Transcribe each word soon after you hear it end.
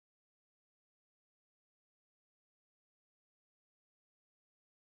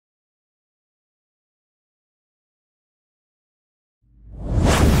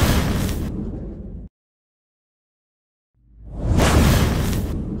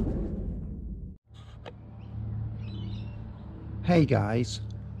Hey guys,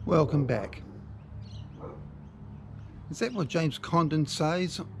 welcome back. Is that what James Condon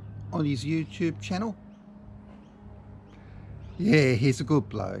says on his YouTube channel? Yeah, he's a good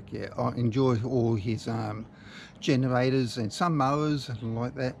bloke. Yeah, I enjoy all his generators and some mowers and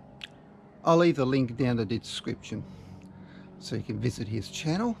like that. I'll leave the link down in the description so you can visit his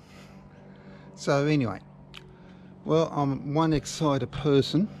channel. So anyway, well, I'm one excited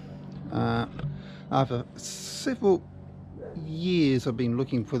person. After several years I've been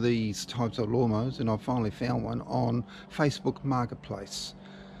looking for these types of lawnmowers, and I finally found one on Facebook Marketplace.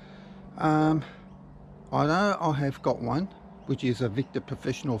 I know I have got one, which is a Victa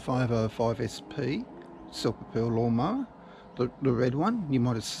Professional 505 SP self-propelled lawnmower, the red one. You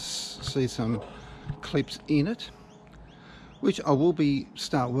might see some clips in it, which I will be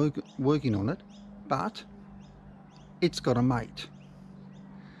working on it, but it's got a mate,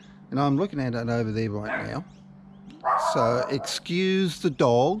 and I'm looking at it over there right now. So excuse the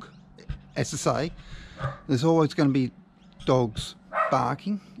dog, as I say, there's always going to be dogs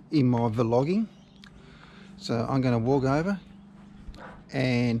barking in my vlogging. So I'm going to walk over,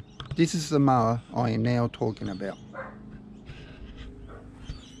 and this is the mower I am now talking about.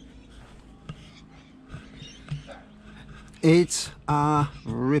 It's a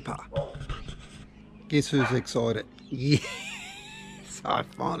ripper. Guess who's excited? Yes, I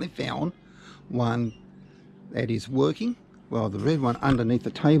finally found one that is working. Well, the red one underneath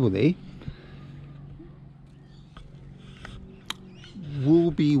the table there will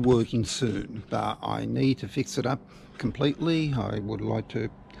be working soon, but I need to fix it up completely. I would like to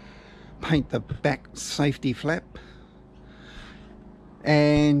paint the back safety flap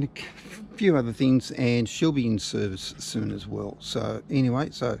and a few other things, and she'll be in service soon as well. So anyway,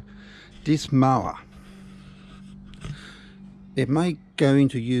 so this mower, it may go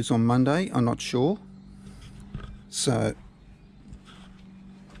into use on Monday, I'm not sure. So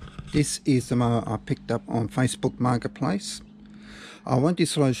this is the mower I picked up on Facebook Marketplace. I won't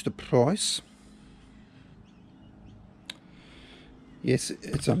disclose the price. Yes,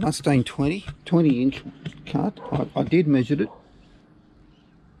 it's a Mustang 20 inch cut. I did measure it.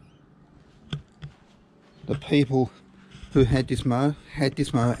 The people who had this mower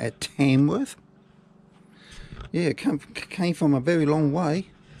at Tamworth. Yeah, it came from a very long way,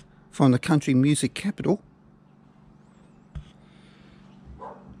 from the country music capital.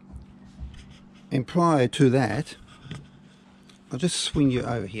 And prior to that, I'll just swing you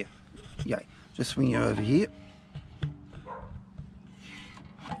over here. Yeah, just swing you over here.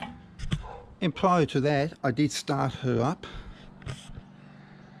 And prior to that, I did start her up,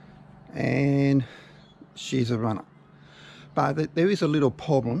 and she's a runner. But there is a little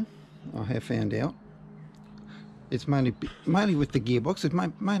problem I have found out. It's mainly with the gearbox. It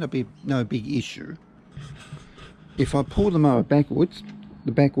may not be no big issue. If I pull the mower backwards,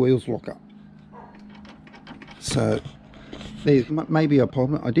 the back wheels lock up. So there may be a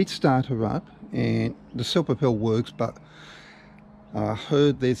problem. I did start her up, and the self-propel works, but I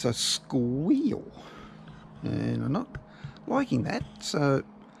heard there's a squeal, and I'm not liking that. So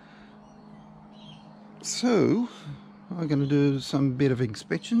I'm going to do some bit of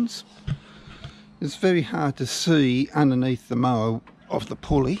inspections. It's very hard to see underneath the mower of the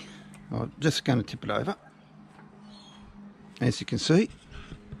pulley. I'm just going to tip it over. As you can see,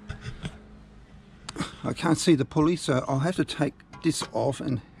 I can't see the pulley, so I'll have to take this off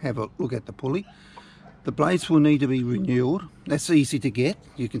and have a look at the pulley. The blades will need to be renewed. That's easy to get.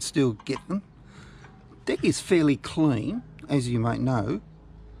 You can still get them. Deck is fairly clean, as you might know.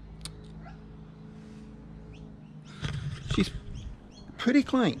 She's pretty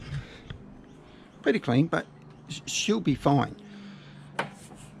clean. But she'll be fine.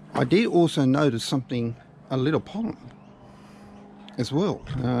 I did also notice something, a little problem as well.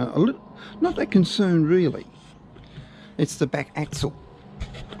 Not that concerned really. It's the back axle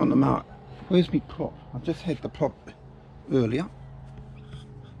on the mower. Where's my prop? I just had the prop earlier.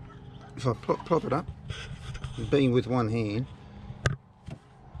 If I prop it up, being with one hand,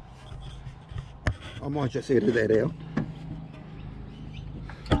 I might just edit that out.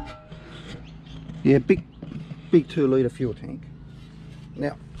 Yeah, big 2-litre fuel tank.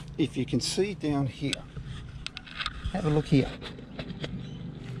 Now, if you can see down here, have a look here.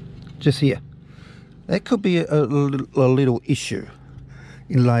 Just here. That could be a little issue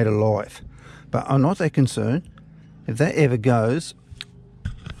in later life, but I'm not that concerned. If that ever goes,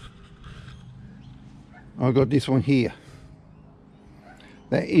 I've got this one here.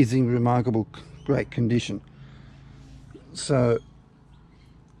 That is in remarkable great condition. So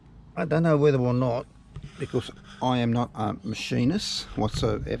I don't know whether or not, because I am not a machinist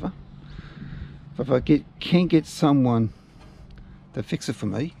whatsoever, but if I can get someone to fix it for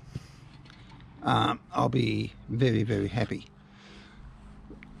me, I'll be very, very happy.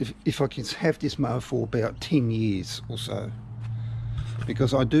 If I can have this mower for about 10 years or so,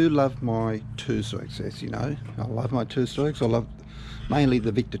 because I do love my two-strokes, as you know. I love my two-strokes. I love mainly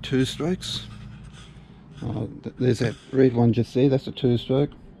the Victa two-strokes. There's that red one just there, that's a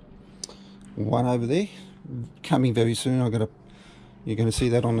two-stroke. One over there, coming very soon. You're going to see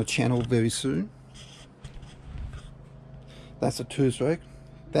that on the channel very soon. That's a two-stroke.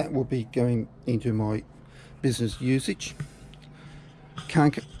 That will be going into my business usage. I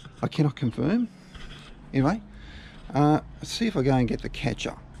cannot confirm. Anyway, let's see if I go and get the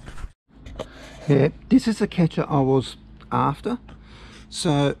catcher. Yeah, this is the catcher I was after.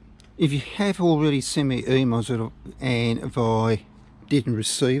 So if you have already sent me emails and if I didn't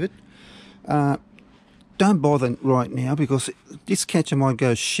receive it, don't bother right now, because this catcher might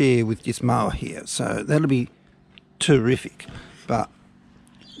go share with this mower here, so that'll be terrific. But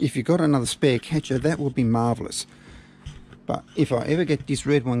if you've got another spare catcher, that would be marvellous. But if I ever get this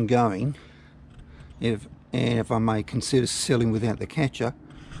red one going, if I may consider selling without the catcher,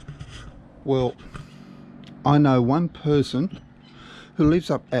 well, I know one person who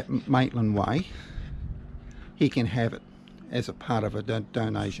lives up at Maitland Way. He can have it as a part of a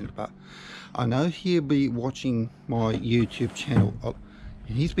donation, but I know he'll be watching my YouTube channel,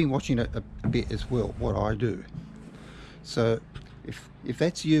 and he's been watching it a bit as well, what I do. So if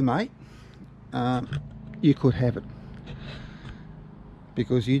that's you, mate, you could have it,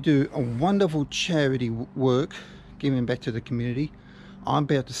 because you do a wonderful charity work, giving back to the community. I'm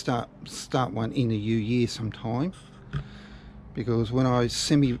about to start one in the new year sometime, because when I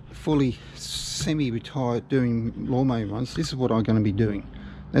semi-retired doing lawnmowing runs, this is what I'm going to be doing.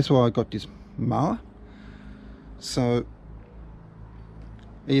 That's why I got this mower. So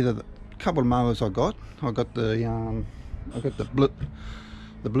either the couple of mowers I got the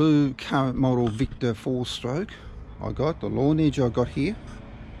blue current model Victa 4-stroke. I got the Lawn Edge I got here.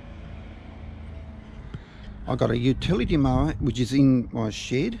 I got a utility mower which is in my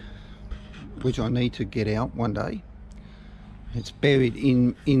shed, which I need to get out one day. It's buried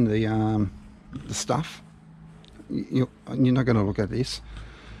in the stuff. You're not going to look at this.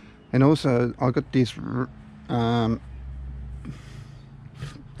 And also I got this another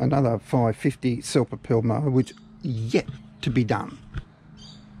 550 self-propelled mower, which yet to be done.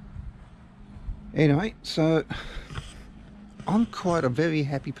 Anyway, so I'm quite a very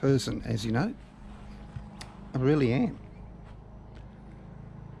happy person, as you know. I really am.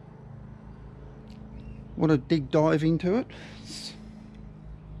 Want to dig dive into it?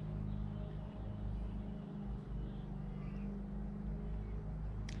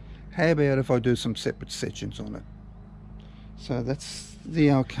 How about if I do some separate sections on it? So that's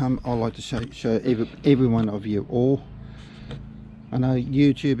the outcome I like to show every one of you all. I know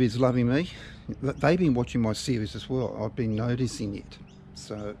YouTube is loving me. They've been watching my series as well. I've been noticing it.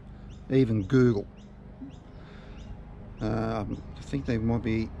 So even Google. I think they might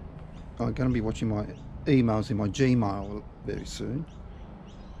be going to be watching my emails in my Gmail very soon.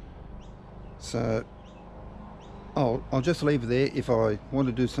 So I'll just leave it there. If I want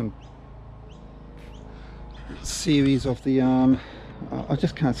to do some series of the I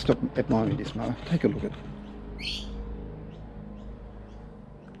just can't stop admiring this mower. Take a look at it.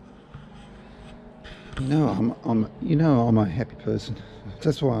 You know I'm a happy person.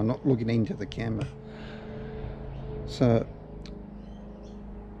 That's why I'm not looking into the camera. So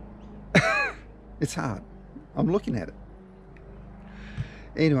it's hard. I'm looking at it.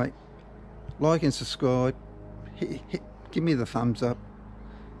 Anyway, like and subscribe. Give me the thumbs up.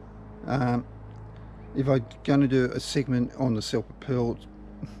 If I'm going to do a segment on the self-propelled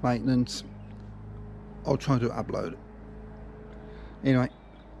maintenance, I'll try to upload it. Anyway,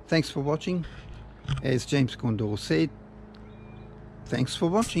 thanks for watching. As James Condor said, thanks for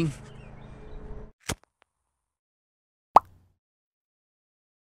watching.